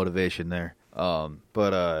little motivation there.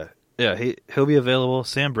 Yeah, he'll be available.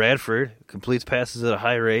 Sam Bradford completes passes at a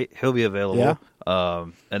high rate. He'll be available. Yeah.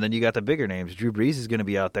 And then you got the bigger names. Drew Brees is going to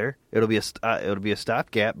be out there. It'll be a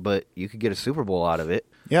stopgap, but you could get a Super Bowl out of it.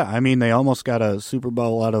 Yeah, I mean they almost got a Super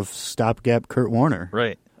Bowl out of stopgap Kurt Warner.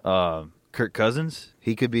 Right. Kirk Cousins,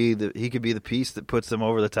 he could be the piece that puts them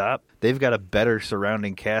over the top. They've got a better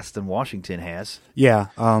surrounding cast than Washington has. Yeah.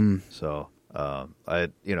 So I'd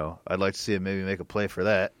like to see him maybe make a play for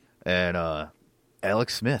that. And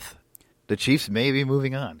Alex Smith, the Chiefs may be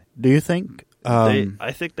moving on. Do you think? I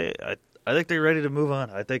think they're ready to move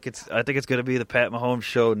on. I think it's going to be the Pat Mahomes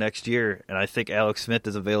show next year, and I think Alex Smith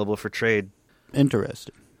is available for trade.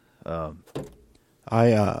 Interesting.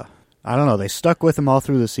 I don't know. They stuck with him all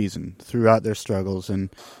through the season, throughout their struggles, and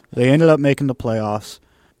they ended up making the playoffs.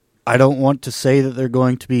 I don't want to say that they're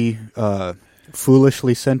going to be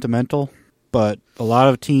foolishly sentimental, but a lot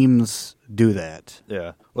of teams do that.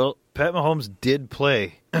 Yeah. Well, Pat Mahomes did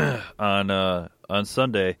play on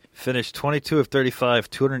Sunday. Finished 22 of 35,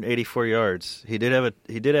 284 yards. He did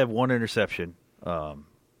have one interception,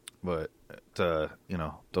 but those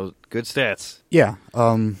good stats. Yeah.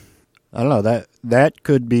 I don't know, that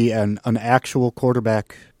could be an actual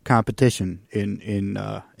quarterback competition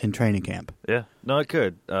in training camp. Yeah, no, it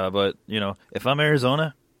could. But if I'm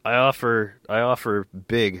Arizona, I offer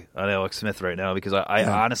big on Alex Smith right now because I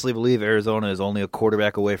honestly believe Arizona is only a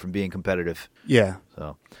quarterback away from being competitive. Yeah.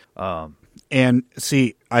 So, and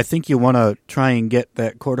see, I think you want to try and get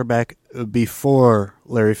that quarterback before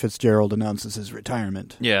Larry Fitzgerald announces his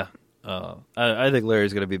retirement. Yeah. I think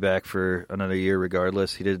Larry's going to be back for another year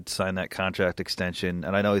regardless. He did sign that contract extension,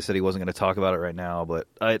 and I know he said he wasn't going to talk about it right now, but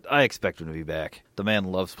I expect him to be back. The man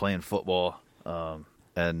loves playing football,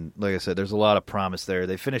 and like I said, there's a lot of promise there.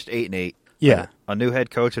 They finished 8-8. Yeah. A new head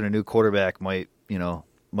coach and a new quarterback might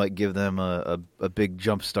give them a big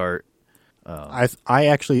jump start. I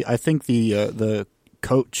think the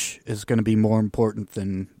coach is going to be more important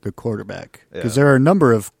than the quarterback because there are a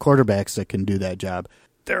number of quarterbacks that can do that job.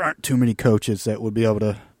 There aren't too many coaches that would be able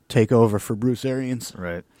to take over for Bruce Arians.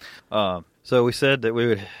 Right. So we said that we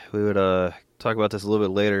would talk about this a little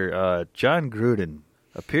bit later. John Gruden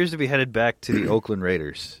appears to be headed back to the Oakland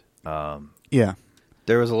Raiders. Yeah.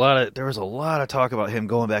 There was a lot of talk about him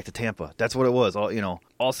going back to Tampa. That's what it was.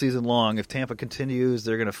 All season long. If Tampa continues,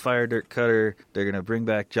 they're going to fire Dirk Cutter. They're going to bring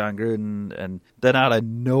back John Gruden, and then out of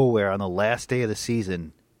nowhere on the last day of the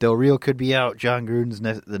season, Del Rio could be out. John Gruden's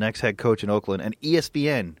the next head coach in Oakland, and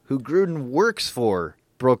ESPN, who Gruden works for,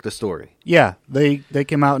 broke the story. Yeah, they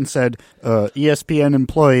came out and said ESPN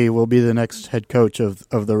employee will be the next head coach of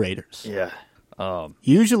the Raiders. Yeah.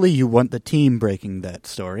 Usually you want the team breaking that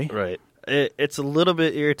story. Right. It's a little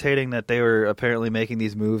bit irritating that they were apparently making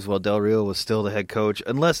these moves while Del Rio was still the head coach,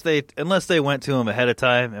 unless they went to him ahead of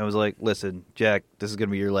time and was like, listen, Jack, this is going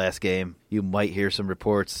to be your last game. You might hear some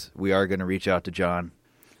reports. We are going to reach out to John.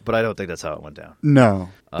 But I don't think that's how it went down. No,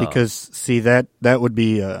 because see that would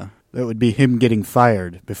be him getting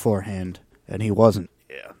fired beforehand, and he wasn't.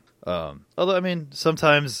 Yeah. Although I mean,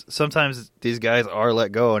 sometimes these guys are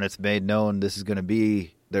let go, and it's made known this is going to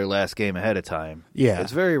be their last game ahead of time. Yeah,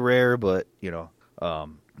 it's very rare, but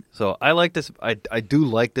So I like this. I do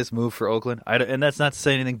like this move for Oakland. And that's not to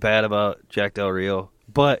say anything bad about Jack Del Rio,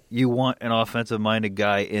 but you want an offensive-minded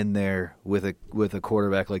guy in there with a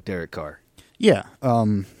quarterback like Derek Carr. Yeah,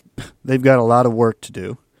 they've got a lot of work to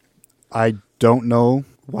do. I don't know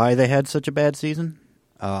why they had such a bad season,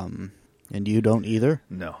 and you don't either.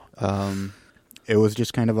 No. It was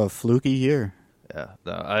just kind of a fluky year. Yeah,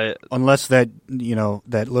 no, unless that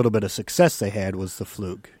little bit of success they had was the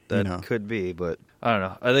fluke. That could be, but I don't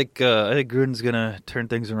know. I think Gruden's gonna turn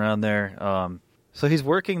things around there. So he's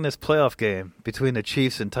working this playoff game between the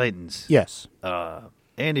Chiefs and Titans. Yes.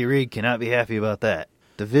 Andy Reid cannot be happy about that.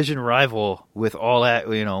 Division rival with all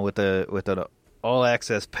with an all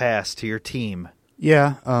access pass to your team.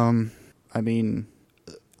 Yeah, I mean,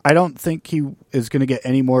 I don't think he is going to get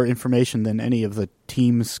any more information than any of the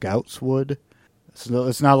team scouts would. So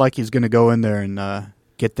it's not like he's going to go in there and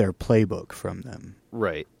get their playbook from them.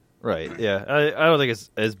 Right. Yeah, I don't think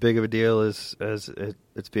it's as big of a deal as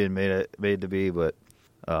it's being made to be, but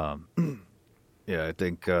yeah, I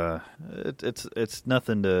think it's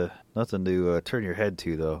nothing to turn your head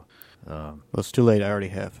to though. Well, it's too late. I already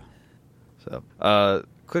have. So,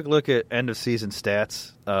 quick look at end of season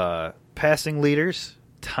stats. Passing leaders: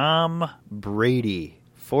 Tom Brady,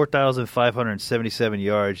 4,577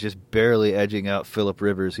 yards, just barely edging out Phillip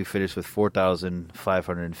Rivers, who finished with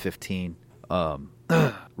 4,515.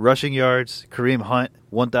 Rushing yards: Kareem Hunt,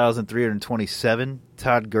 1,327.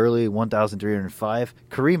 Todd Gurley, 1,305.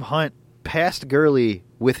 Kareem Hunt passed Gurley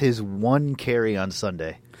with his one carry on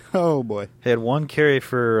Sunday. Oh boy! He had one carry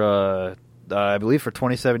for I believe for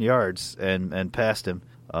 27 yards and passed him.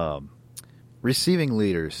 Receiving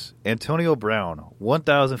leaders: Antonio Brown,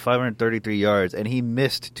 1,533 yards, and he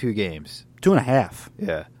missed 2 games. 2.5.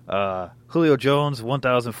 Yeah. Julio Jones,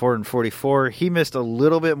 1,444. He missed a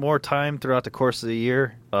little bit more time throughout the course of the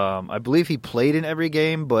year. I believe he played in every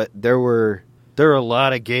game, but there were a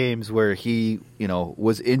lot of games where he,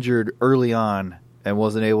 was injured early on and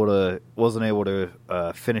wasn't able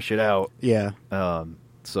to finish it out. Yeah.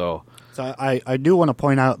 So I do want to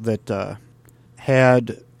point out that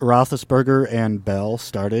had Roethlisberger and Bell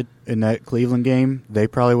started in that Cleveland game, they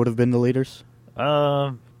probably would have been the leaders.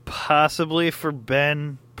 Possibly for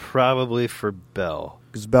Ben, probably for Bell.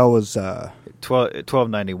 Because Bell was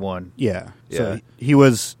 1291. Yeah. Yeah. So he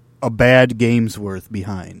was a bad game's worth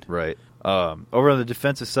behind. Right. Over on the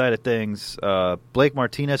defensive side of things, Blake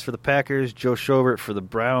Martinez for the Packers, Joe Schobert for the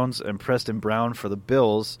Browns, and Preston Brown for the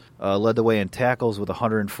Bills led the way in tackles with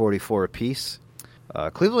 144 apiece.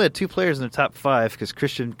 Cleveland had 2 players in the top 5 because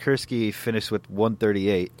Christian Kursky finished with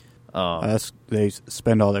 138. They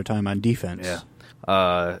spend all their time on defense.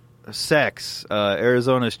 Yeah. Sacks.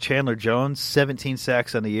 Arizona's Chandler Jones, 17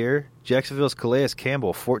 sacks on the year. Jacksonville's Calais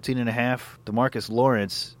Campbell, 14.5. DeMarcus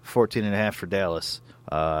Lawrence, 14.5 for Dallas.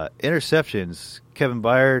 Interceptions: Kevin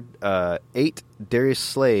Byard, 8. Darius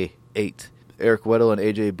Slay, 8. Eric Weddle and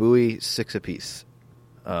A.J. Bowie, 6 apiece.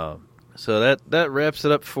 So that wraps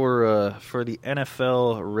it up for the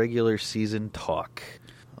NFL regular season talk.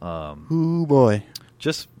 Ooh, boy.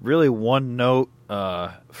 Just really one note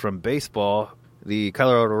from baseball. The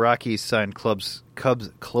Colorado Rockies signed Cubs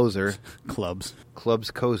closer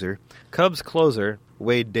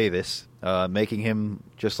Wade Davis, making him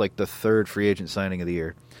just like the 3rd free agent signing of the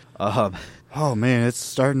year. Oh man, it's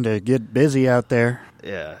starting to get busy out there.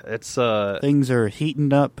 Yeah, it's things are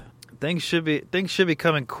heating up. Things should be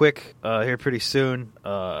coming quick here pretty soon.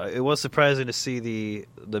 It was surprising to see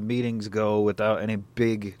the meetings go without any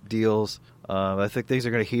big deals. I think things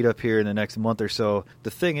are going to heat up here in the next month or so.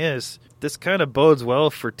 The thing is, this kind of bodes well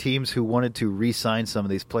for teams who wanted to re-sign some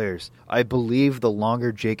of these players. I believe the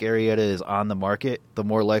longer Jake Arrieta is on the market, the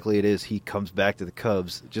more likely it is he comes back to the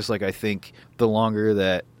Cubs. Just like I think the longer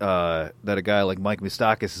that a guy like Mike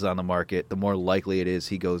Moustakas is on the market, the more likely it is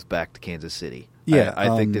he goes back to Kansas City. Yeah,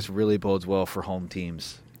 I think this really bodes well for home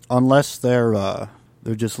teams. Unless they're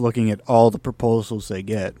just looking at all the proposals they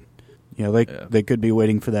get. They could be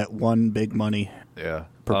waiting for that one big money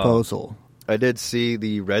proposal. I did see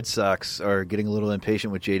the Red Sox are getting a little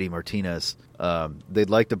impatient with J.D. Martinez.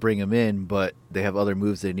 They'd like to bring him in, but they have other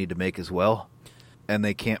moves they need to make as well. And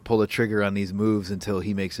they can't pull the trigger on these moves until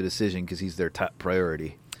he makes a decision because he's their top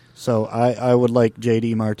priority. So I would like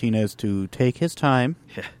J.D. Martinez to take his time.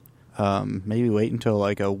 Yeah. Maybe wait until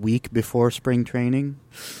like a week before spring training.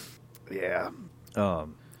 Yeah.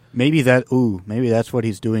 Maybe that's what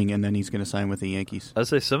he's doing, and then he's going to sign with the Yankees. I'd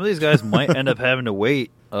say some of these guys might end up having to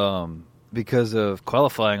wait because of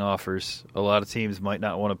qualifying offers. A lot of teams might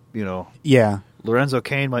not want to, Yeah. Lorenzo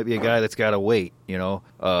Cain might be a guy that's got to wait,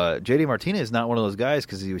 J.D. Martinez is not one of those guys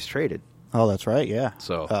because he was traded. Oh, that's right, yeah.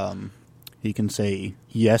 So he can say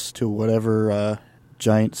yes to whatever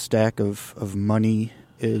giant stack of money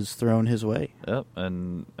is thrown his way. Yep,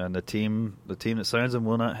 and the team that signs him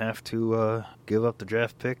will not have to give up the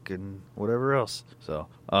draft pick and whatever else. So,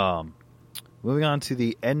 moving on to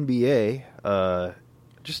the NBA,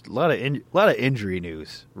 just a lot of injury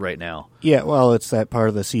news right now. Yeah, well, it's that part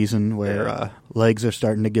of the season where legs are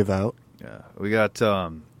starting to give out. Yeah, we got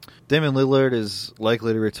Damian Lillard is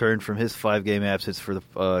likely to return from his 5-game absence for the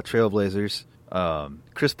Trailblazers.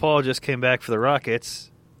 Chris Paul just came back for the Rockets.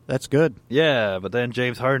 That's good. Yeah, but then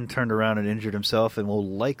James Harden turned around and injured himself and will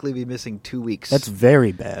likely be missing 2 weeks. That's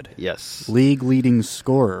very bad. Yes. League leading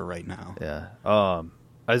scorer right now. Yeah.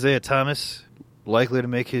 Isaiah Thomas likely to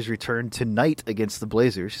make his return tonight against the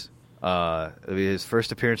Blazers. It'll be his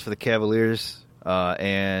first appearance for the Cavaliers.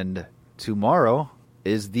 And tomorrow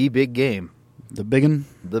is the big game. The biggin?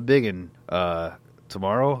 The biggin.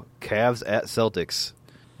 Tomorrow, Cavs at Celtics.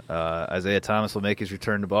 Isaiah Thomas will make his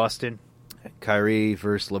return to Boston. Kyrie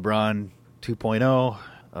versus LeBron 2.0.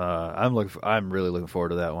 I'm really looking forward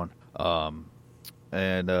to that one.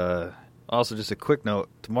 And also, just a quick note: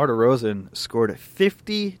 DeMar DeRozan scored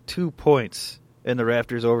 52 points in the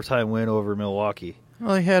Raptors' overtime win over Milwaukee.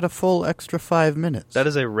 Well, he had a full extra 5 minutes. That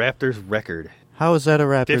is a Raptors record. How is that a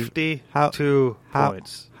Raptors? 52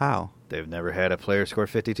 points. How? They've never had a player score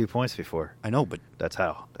 52 points before. I know, but that's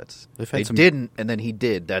how. They didn't, and then he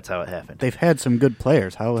did. That's how it happened. They've had some good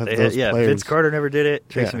players. How have those players? Vince Carter never did it.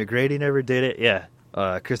 Tracy McGrady never did it. Yeah.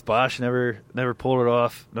 Chris Bosh never pulled it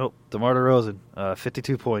off. Nope. DeMar DeRozan,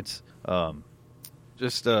 52 points.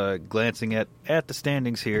 Just glancing at the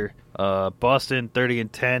standings here. Boston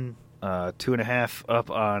 30-10, 2.5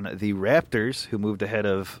 up on the Raptors, who moved ahead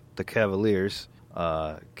of the Cavaliers.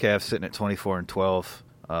 Cavs sitting at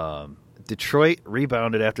 24-12. Detroit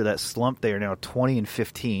rebounded after that slump. They are now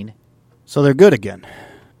 20-15. So they're good again.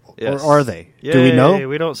 Yes. Or are they? Yay, do we know?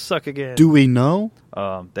 We don't suck again. Do we know?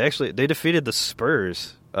 They defeated the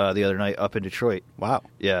Spurs the other night up in Detroit. Wow.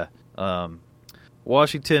 Yeah.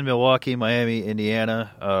 Washington, Milwaukee, Miami,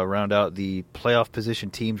 Indiana round out the playoff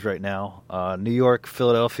position teams right now. New York,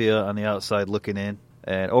 Philadelphia on the outside looking in.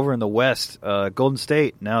 And over in the West, Golden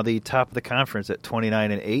State, now the top of the conference at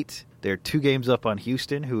 29-8. They're 2 games up on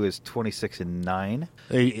Houston, who is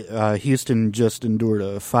 26-9. Houston just endured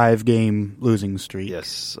a 5-game losing streak.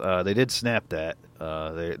 Yes, they did snap that.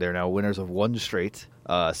 They're now winners of 1 straight.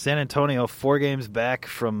 San Antonio, 4 games back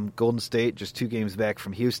from Golden State, just 2 games back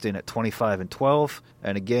from Houston at 25-12.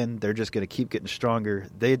 And again, they're just going to keep getting stronger.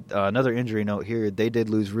 Another injury note here, they did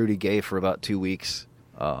lose Rudy Gay for about 2 weeks.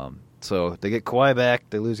 So they get Kawhi back,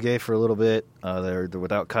 they lose Gay for a little bit. They're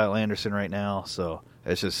without Kyle Anderson right now, so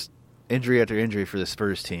it's just injury after injury for the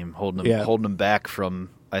Spurs team, holding them back from,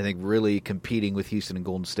 I think, really competing with Houston and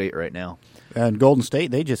Golden State right now. And Golden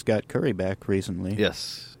State, they just got Curry back recently.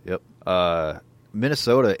 Yes, yep.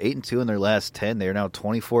 Minnesota 8-2 in their last 10. They are now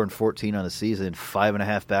 24-14 on the season,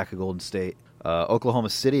 5.5 back of Golden State. Oklahoma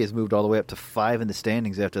City has moved all the way up to 5 in the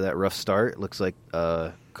standings after that rough start. It looks like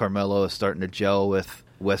Carmelo is starting to gel with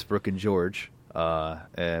Westbrook and George.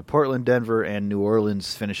 And Portland, Denver, and New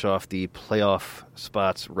Orleans finish off the playoff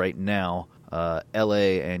spots right now.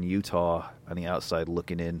 L.A. and Utah on the outside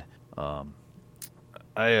looking in. I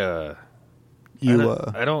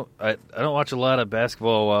don't watch a lot of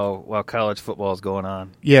basketball while college football is going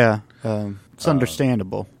on. Yeah, it's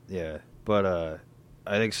understandable. Yeah, but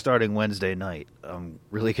I think starting Wednesday night, I'm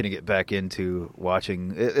really going to get back into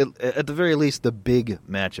watching, at the very least, the big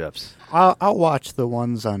matchups. I'll watch the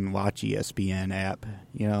ones on Watch ESPN app,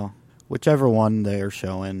 whichever one they're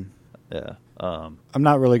showing. Yeah. I'm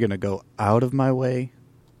not really going to go out of my way,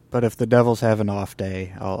 but if the Devils have an off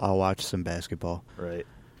day, I'll watch some basketball. Right.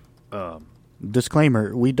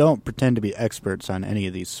 Disclaimer, we don't pretend to be experts on any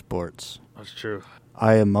of these sports. That's true.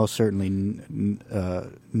 I am most certainly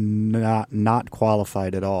not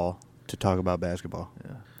qualified at all to talk about basketball.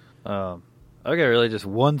 Yeah. I got really just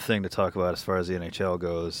one thing to talk about as far as the NHL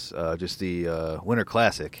goes, just the Winter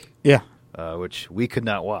Classic. Yeah. Which we could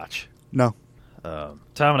not watch. No. Tom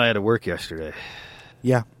and I had to work yesterday.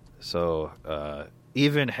 Yeah. So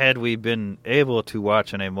even had we been able to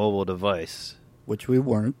watch on a mobile device, which we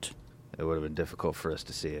weren't, it would have been difficult for us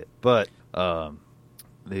to see it. But the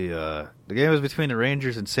game was between the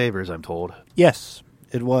Rangers and Sabres, I'm told. Yes,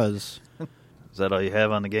 it was. Is that all you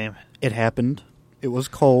have on the game? It happened. It was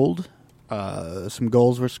cold. Some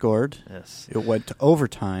goals were scored. Yes. It went to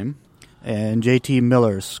overtime, and JT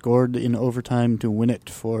Miller scored in overtime to win it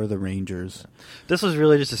for the Rangers. This was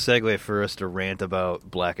really just a segue for us to rant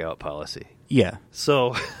about blackout policy. Yeah.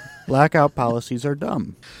 So blackout policies are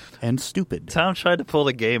dumb and stupid. Tom tried to pull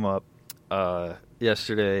the game up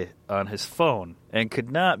yesterday on his phone and could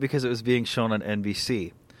not because it was being shown on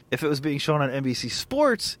NBC. If it was being shown on NBC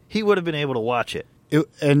Sports, he would have been able to watch it.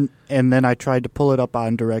 And then I tried to pull it up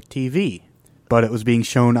on DirecTV, but it was being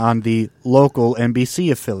shown on the local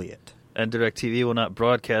NBC affiliate. And DirecTV will not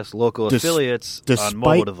broadcast local affiliates on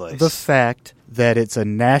mobile device. Despite the fact that it's a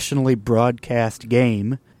nationally broadcast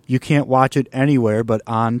game, you can't watch it anywhere but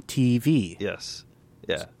on TV. Yes.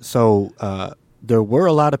 Yeah. So there were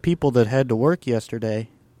a lot of people that had to work yesterday.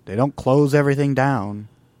 They don't close everything down.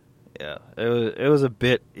 Yeah, it was a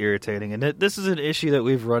bit irritating, and this is an issue that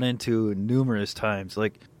we've run into numerous times.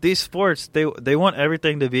 Like, these sports, they want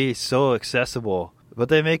everything to be so accessible, but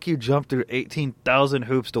they make you jump through 18,000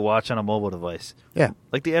 hoops to watch on a mobile device. Yeah.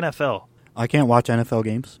 Like the NFL. I can't watch NFL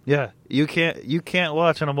games. Yeah, you can't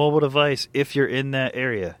watch on a mobile device if you're in that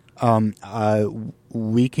area.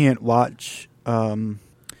 We can't watch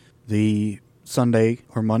the Sunday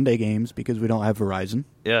or Monday games because we don't have Verizon.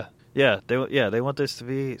 Yeah, they want this to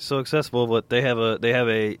be so accessible, but they have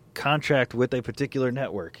a contract with a particular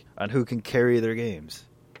network on who can carry their games.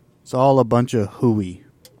 It's all a bunch of hooey.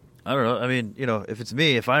 I don't know. I mean, if it's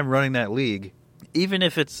me, if I'm running that league, even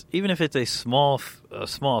if it's a small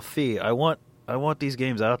fee, I want these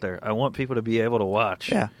games out there. I want people to be able to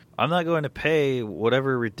watch. Yeah. I'm not going to pay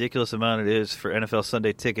whatever ridiculous amount it is for NFL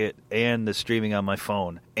Sunday Ticket and the streaming on my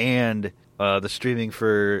phone and the streaming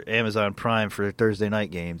for Amazon Prime for Thursday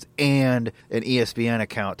night games and an ESPN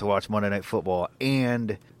account to watch Monday Night Football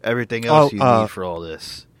and everything else you need for all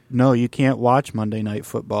this. No, you can't watch Monday Night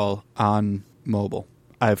Football on mobile.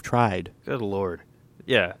 I've tried. Good Lord.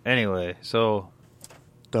 Yeah, anyway, so...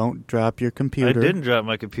 Don't drop your computer. I didn't drop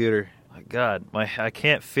my computer. My God, I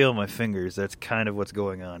can't feel my fingers. That's kind of what's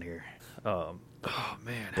going on here. Oh,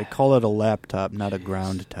 man. They call it a laptop, not a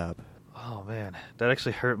ground top. Oh, man. That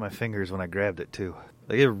actually hurt my fingers when I grabbed it, too.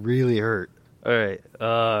 Like, it really hurt. All right.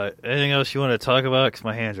 Anything else you want to talk about? Because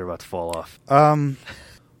my hands are about to fall off. I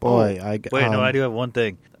do have one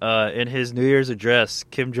thing. In his New Year's address,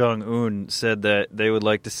 Kim Jong-un said that they would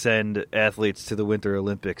like to send athletes to the Winter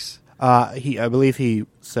Olympics. I believe he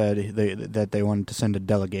said that they wanted to send a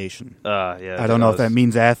delegation. Yeah. I don't know if that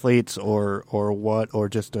means athletes or what, or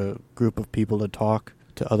just a group of people to talk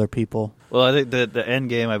to other people. Well, I think the end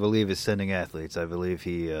game, I believe, is sending athletes. I believe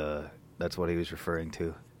that's what he was referring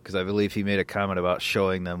to, because I believe he made a comment about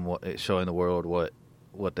showing the world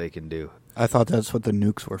what they can do. I thought that's what the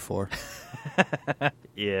nukes were for.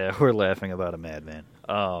 Yeah, we're laughing about a madman.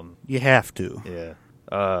 You have to. Yeah.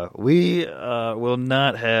 We will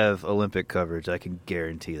not have Olympic coverage. I can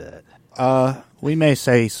guarantee that. We may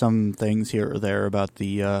say some things here or there about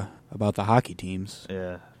the hockey teams.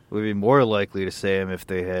 Yeah. We'd be more likely to say them if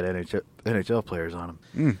they had NHL players on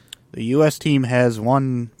them. The U.S. team has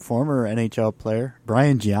one former NHL player,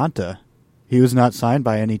 Brian Giunta. He was not signed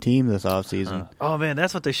by any team this offseason. Oh, man,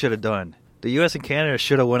 that's what they should have done. The U.S. and Canada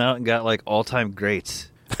should have went out and got, like, all-time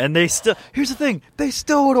greats. And they still... Here's the thing. They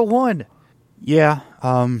still would have won. Yeah.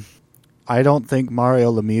 I don't think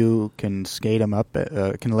Mario Lemieux can skate him up,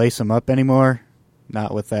 can lace him up anymore.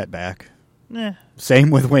 Not with that back. Nah. Same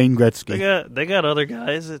with Wayne Gretzky. They got other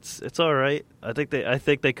guys. It's all right. I think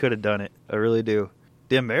they could have done it. I really do.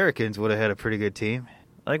 The Americans would have had a pretty good team.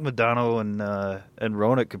 I think Modano and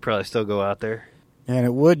Roenick could probably still go out there. And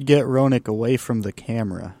it would get Roenick away from the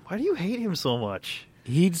camera. Why do you hate him so much?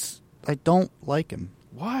 I don't like him.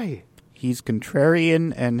 Why? He's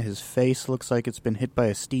contrarian, and his face looks like it's been hit by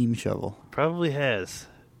a steam shovel. Probably has.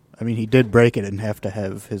 I mean, he did break it and have to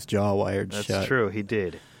have his jaw wired shut. That's true, he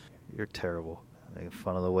did. You're terrible. Making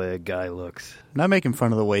fun of the way a guy looks. I'm not making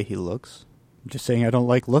fun of the way he looks. I'm just saying I don't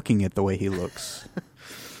like looking at the way he looks.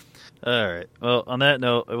 All right. Well, on that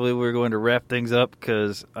note, I believe we're going to wrap things up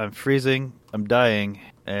because I'm freezing, I'm dying,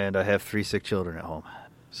 and I have 3 sick children at home.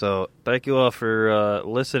 So thank you all for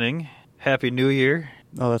listening. Happy New Year.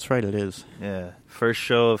 Oh, that's right, it is. Yeah. First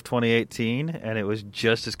show of 2018, and it was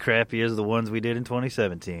just as crappy as the ones we did in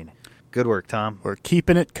 2017. Good work, Tom. We're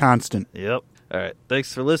keeping it constant. Yep. All right.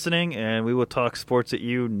 Thanks for listening, and we will talk sports at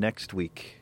you next week.